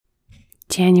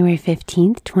January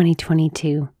 15th,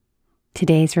 2022.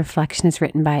 Today's reflection is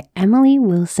written by Emily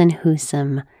Wilson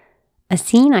Husum, a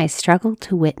scene I struggle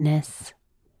to witness.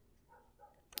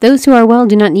 Those who are well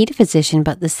do not need a physician,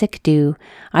 but the sick do.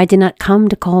 I did not come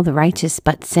to call the righteous,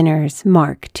 but sinners.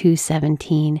 Mark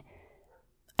 2:17.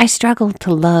 I struggle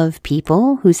to love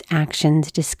people whose actions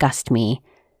disgust me.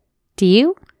 Do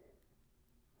you?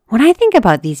 When I think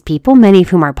about these people, many of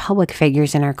whom are public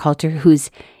figures in our culture,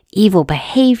 whose evil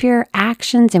behavior,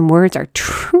 actions, and words are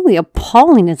truly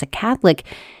appalling as a Catholic,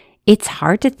 it's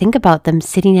hard to think about them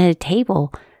sitting at a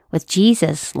table with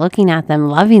Jesus looking at them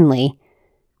lovingly.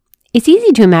 It's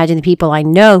easy to imagine the people I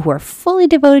know who are fully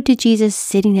devoted to Jesus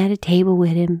sitting at a table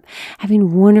with him,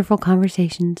 having wonderful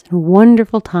conversations and a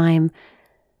wonderful time.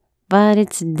 But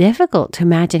it's difficult to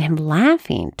imagine him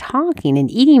laughing, talking,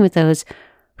 and eating with those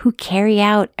who carry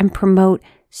out and promote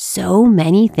so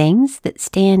many things that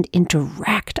stand in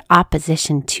direct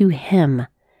opposition to him.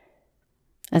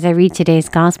 As I read today's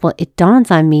gospel, it dawns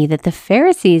on me that the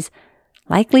Pharisees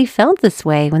likely felt this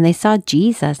way when they saw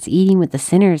Jesus eating with the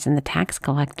sinners and the tax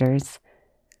collectors.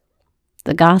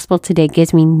 The gospel today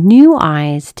gives me new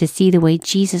eyes to see the way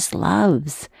Jesus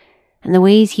loves and the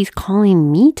ways he's calling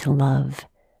me to love.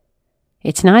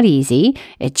 It's not easy.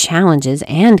 It challenges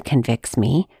and convicts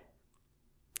me.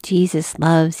 Jesus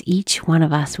loves each one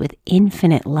of us with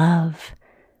infinite love.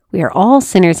 We are all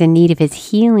sinners in need of his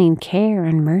healing care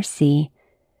and mercy.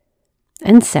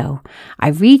 And so, I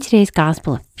read today's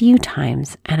gospel a few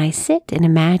times and I sit in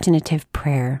imaginative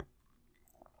prayer.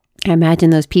 I imagine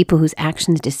those people whose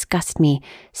actions disgust me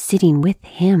sitting with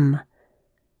him.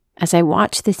 As I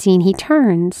watch the scene, he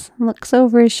turns, looks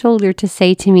over his shoulder to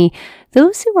say to me,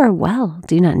 "Those who are well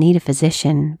do not need a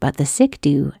physician, but the sick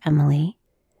do, Emily.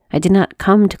 I did not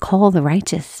come to call the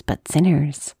righteous, but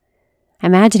sinners." I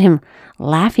imagine him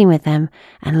laughing with them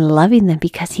and loving them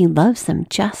because he loves them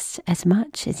just as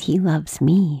much as he loves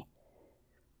me.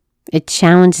 It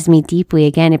challenges me deeply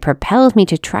again. It propels me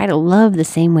to try to love the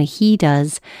same way he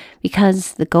does,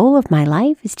 because the goal of my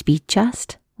life is to be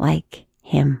just like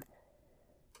him.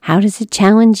 How does it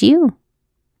challenge you?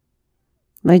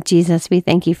 Lord Jesus, we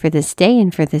thank you for this day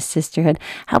and for this sisterhood.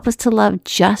 Help us to love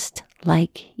just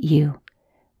like you.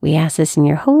 We ask this in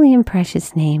your holy and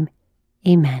precious name.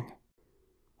 Amen.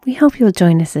 We hope you'll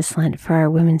join us this Lent for our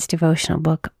women's devotional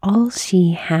book, All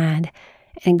She Had,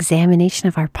 an examination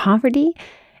of our poverty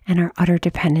and our utter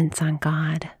dependence on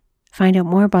God. Find out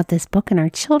more about this book and our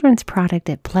children's product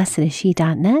at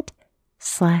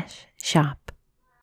blessedisshe.net/shop.